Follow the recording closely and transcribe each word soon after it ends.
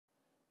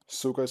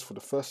So guys, for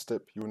the first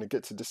step, you want to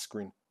get to this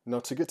screen. Now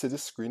to get to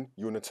this screen,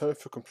 you want to turn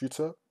off your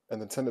computer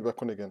and then turn it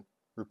back on again.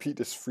 Repeat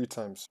this 3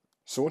 times.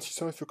 So once you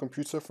turn off your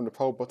computer from the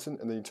power button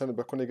and then you turn it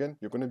back on again,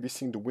 you're going to be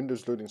seeing the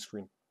Windows loading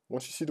screen.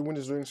 Once you see the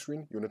Windows loading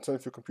screen, you want to turn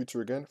off your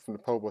computer again from the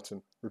power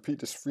button. Repeat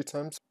this 3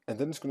 times, and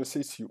then it's going to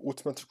say to you,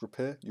 automatic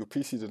repair, your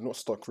PC did not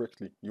start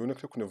correctly. You want to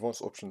click on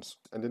advanced options,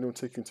 and then it will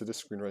take you into this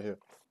screen right here.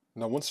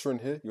 Now once you're in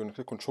here, you want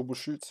to click on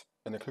troubleshoot,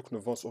 and then click on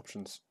advanced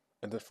options.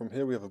 And then from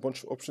here we have a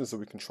bunch of options that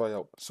we can try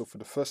out. So for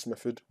the first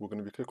method, we're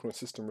going to be clicking on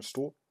system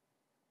restore.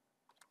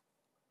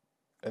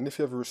 And if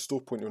you have a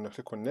restore point, you want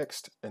to click on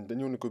next, and then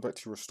you want to go back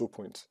to your restore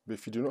point. But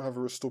if you do not have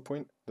a restore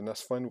point, then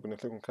that's fine. We're going to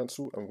click on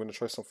cancel, and we're going to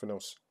try something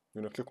else.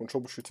 You want to click on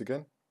troubleshoot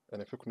again, and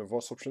then click on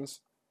advanced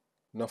options.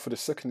 Now for the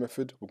second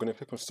method, we're going to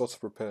click on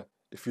startup repair.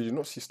 If you do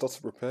not see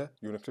startup repair,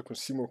 you want to click on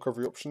see more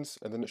recovery options,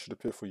 and then it should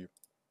appear for you.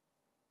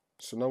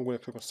 So now we're going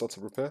to click on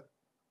startup repair.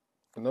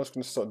 And now it's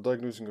going to start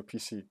diagnosing your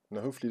PC.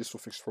 Now hopefully this will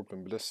fix the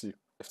problem, but let's see.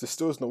 If this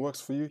still does not work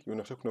for you, you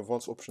want to click on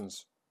advanced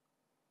options.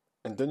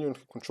 And then you want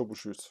to click on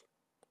troubleshoot.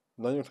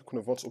 Now you want to click on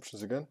advanced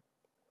options again.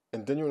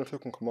 And then you want to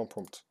click on command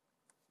prompt.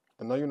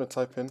 And now you want to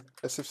type in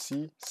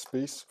sfc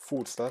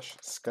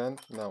 /scan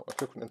now and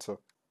click on enter.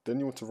 Then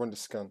you want to run the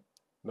scan.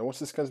 Now once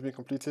the scan has been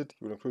completed,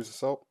 you want to close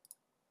this out.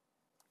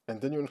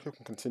 And then you want to click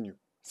on continue.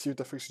 See if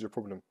that fixes your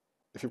problem.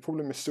 If your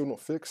problem is still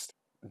not fixed,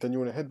 then you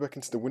want to head back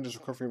into the Windows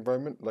recovery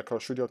environment like I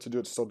showed you how to do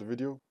at the start of the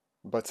video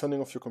by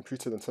turning off your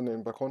computer then turning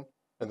it back on.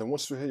 And then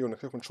once you're here, you want to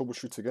click on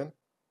troubleshoot again.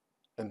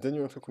 And then you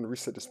want to click on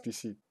reset this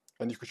PC.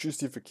 And you can choose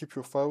to either keep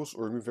your files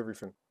or remove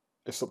everything.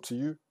 It's up to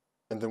you.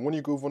 And then when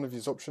you go with one of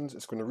these options,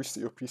 it's going to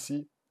reset your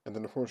PC and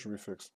then the problem should be fixed.